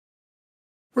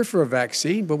We're for a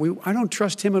vaccine, but I don't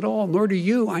trust him at all, nor do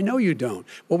you. I know you don't.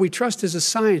 What we trust is a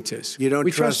scientist. You don't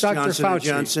trust Dr. Johnson Fauci.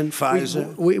 Johnson,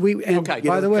 Pfizer? Okay,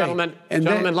 by the way, gentlemen,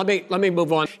 let me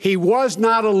move on. He was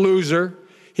not a loser.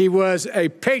 He was a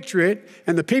patriot,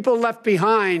 and the people left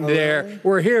behind there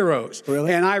were heroes.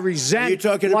 Really? And I resent. Are you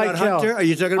talking about Hunter? Are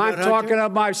you talking about Hunter? I'm talking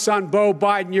about my son, Beau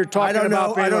Biden. You're talking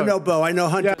about. I don't know Beau. I know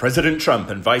Hunter. Yeah. President Trump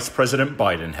and Vice President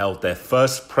Biden held their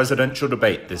first presidential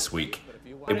debate this week.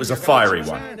 It was a fiery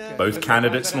one. Both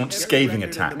candidates launched scathing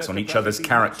attacks on each other's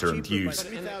character and views.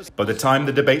 By the time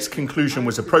the debate's conclusion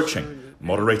was approaching,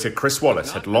 moderator Chris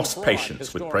Wallace had lost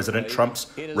patience with President Trump's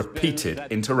repeated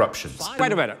interruptions.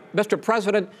 Wait a minute. Mr.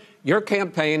 President, your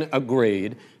campaign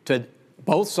agreed to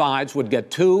both sides would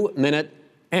get 2-minute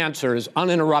answers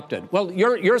uninterrupted. Well,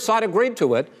 your side agreed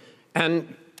to it,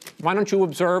 and why don't you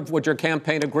observe what your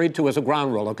campaign agreed to as a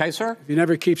ground rule, okay, sir? He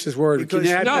never keeps his word.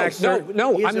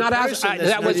 No, I'm not asking.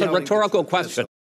 That was a rhetorical question.